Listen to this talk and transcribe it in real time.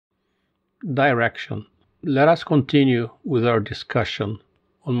Direction. Let us continue with our discussion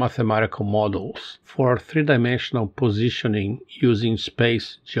on mathematical models for three-dimensional positioning using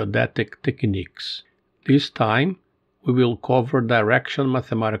space geodetic techniques. This time, we will cover direction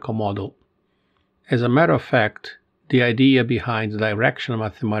mathematical model. As a matter of fact, the idea behind the direction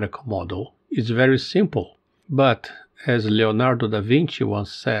mathematical model is very simple, but as Leonardo da Vinci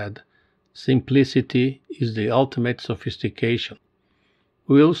once said, simplicity is the ultimate sophistication.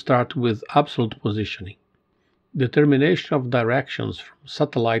 We will start with absolute positioning. Determination of directions from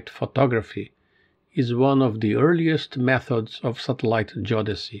satellite photography is one of the earliest methods of satellite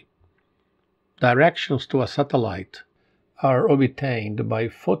geodesy. Directions to a satellite are obtained by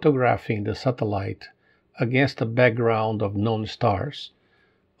photographing the satellite against a background of known stars,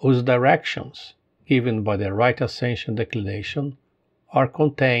 whose directions, given by the right ascension declination, are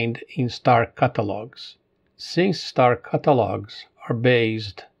contained in star catalogs. Since star catalogs are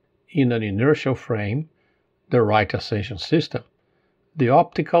based in an inertial frame, the right ascension system, the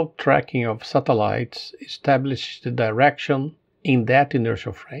optical tracking of satellites establishes the direction in that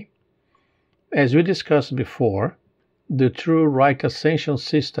inertial frame. As we discussed before, the true right ascension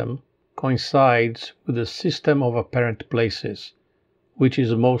system coincides with the system of apparent places, which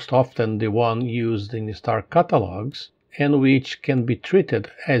is most often the one used in star catalogs and which can be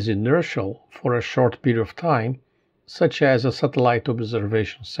treated as inertial for a short period of time, such as a satellite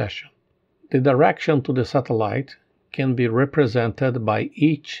observation session. The direction to the satellite can be represented by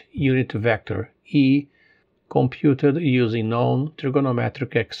each unit vector E computed using known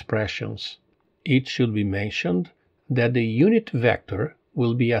trigonometric expressions. It should be mentioned that the unit vector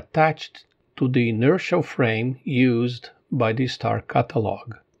will be attached to the inertial frame used by the star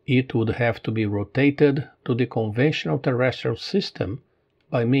catalog. It would have to be rotated to the conventional terrestrial system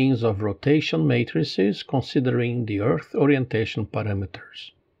by means of rotation matrices considering the Earth orientation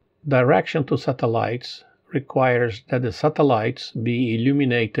parameters. Direction to satellites requires that the satellites be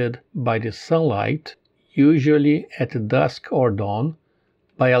illuminated by the sunlight, usually at dusk or dawn,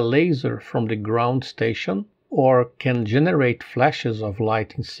 by a laser from the ground station, or can generate flashes of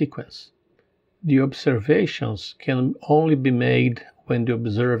light in sequence. The observations can only be made when the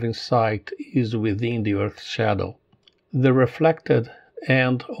observing site is within the Earth's shadow. The reflected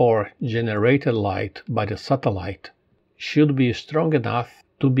and/or generated light by the satellite should be strong enough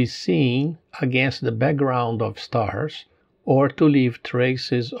to be seen against the background of stars or to leave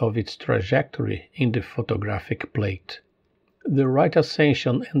traces of its trajectory in the photographic plate. The right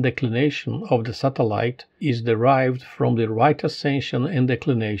ascension and declination of the satellite is derived from the right ascension and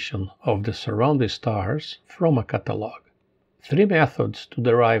declination of the surrounding stars from a catalog. Three methods to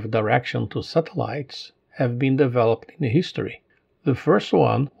derive direction to satellites have been developed in history. The first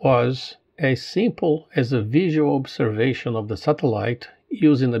one was as simple as a visual observation of the satellite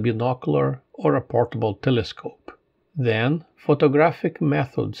using a binocular or a portable telescope. Then, photographic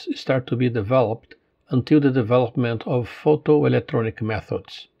methods start to be developed until the development of photoelectronic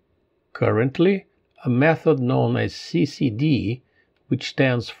methods. Currently, a method known as CCD, which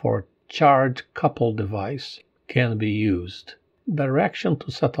stands for Charge Coupled Device, can be used. Direction to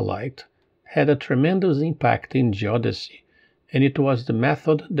satellite had a tremendous impact in geodesy, and it was the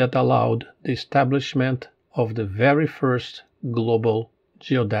method that allowed the establishment of the very first global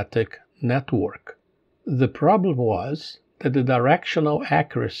geodetic network. The problem was that the directional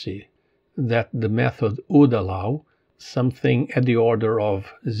accuracy that the method would allow, something at the order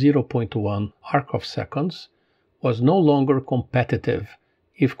of 0.1 arc of seconds, was no longer competitive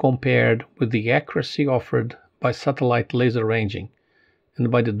if compared with the accuracy offered by satellite laser ranging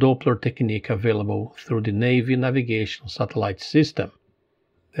and by the Doppler technique available through the Navy navigation satellite system.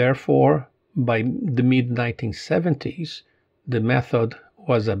 Therefore, by the mid-1970s, the method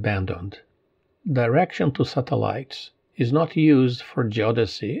was abandoned. Direction to satellites is not used for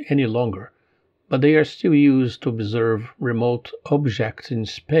geodesy any longer, but they are still used to observe remote objects in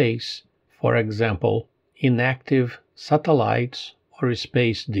space, for example, inactive satellites or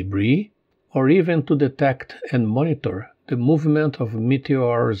space debris, or even to detect and monitor the movement of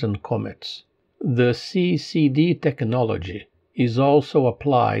meteors and comets. The CCD technology is also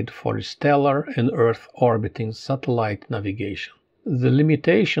applied for stellar and Earth orbiting satellite navigation. The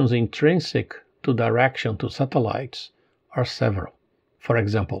limitations intrinsic to direction to satellites are several. For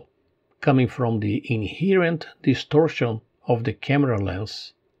example, coming from the inherent distortion of the camera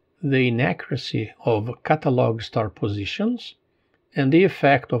lens, the inaccuracy of catalog star positions, and the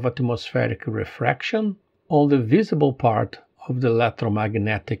effect of atmospheric refraction on the visible part of the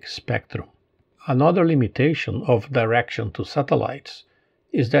electromagnetic spectrum. Another limitation of direction to satellites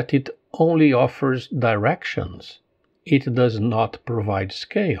is that it only offers directions. It does not provide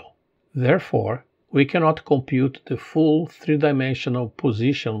scale. Therefore, we cannot compute the full three-dimensional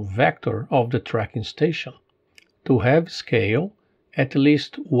position vector of the tracking station. To have scale, at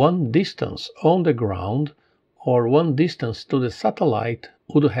least one distance on the ground or one distance to the satellite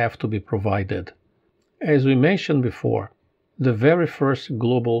would have to be provided. As we mentioned before, the very first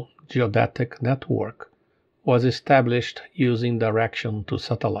global geodetic network was established using direction to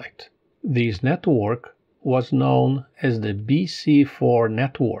satellite. This network was known as the BC4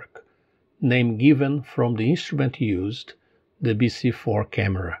 network, name given from the instrument used, the BC4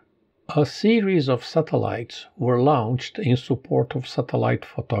 camera. A series of satellites were launched in support of satellite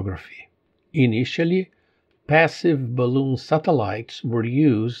photography. Initially, passive balloon satellites were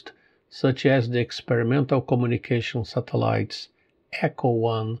used, such as the experimental communication satellites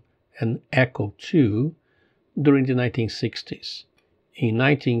ECHO-1 and ECHO-2 during the 1960s. In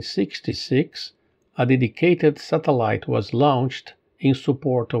 1966, a dedicated satellite was launched in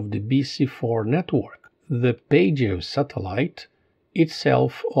support of the BC4 network, the Pageo satellite,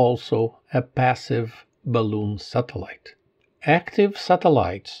 itself also a passive balloon satellite. Active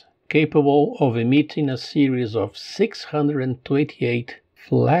satellites capable of emitting a series of 628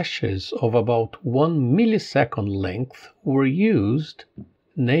 flashes of about 1 millisecond length were used,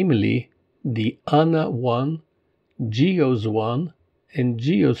 namely the ANA-1, GEOS-1, and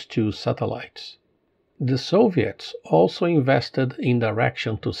GEOS-2 satellites. The Soviets also invested in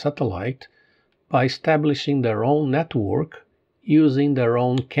direction to satellite by establishing their own network using their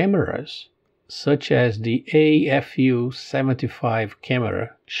own cameras, such as the AFU-75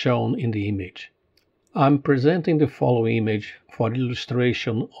 camera shown in the image. I'm presenting the following image for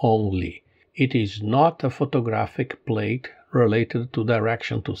illustration only. It is not a photographic plate related to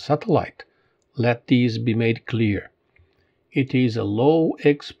direction to satellite. Let this be made clear. It is a low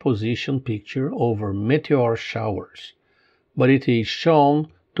exposition picture over meteor showers, but it is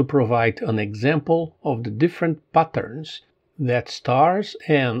shown to provide an example of the different patterns that stars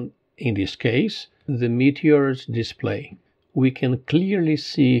and, in this case, the meteors display. We can clearly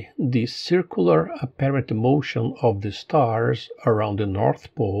see the circular apparent motion of the stars around the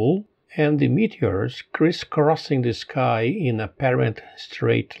North Pole and the meteors crisscrossing the sky in apparent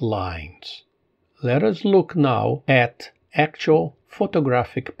straight lines. Let us look now at actual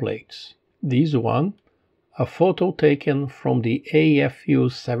photographic plates. This one, a photo taken from the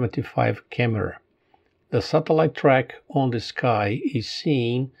AFU-75 camera. The satellite track on the sky is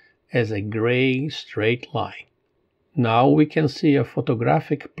seen as a gray straight line. Now we can see a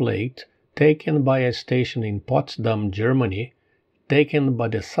photographic plate taken by a station in Potsdam, Germany, taken by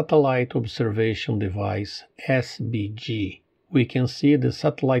the Satellite Observation Device SBG. We can see the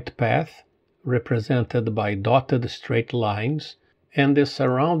satellite path, represented by dotted straight lines, and the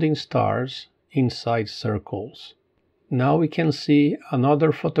surrounding stars inside circles. Now we can see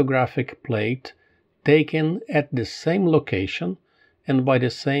another photographic plate taken at the same location and by the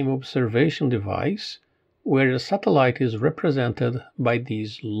same observation device, where the satellite is represented by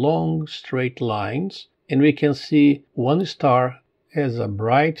these long straight lines, and we can see one star as a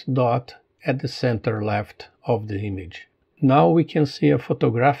bright dot at the center left of the image. Now we can see a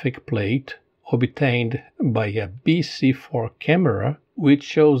photographic plate obtained by a BC4 camera, which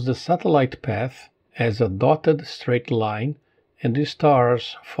shows the satellite path as a dotted straight line and the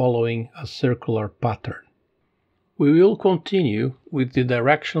stars following a circular pattern. We will continue with the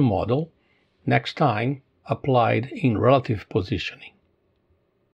direction model next time applied in relative positioning.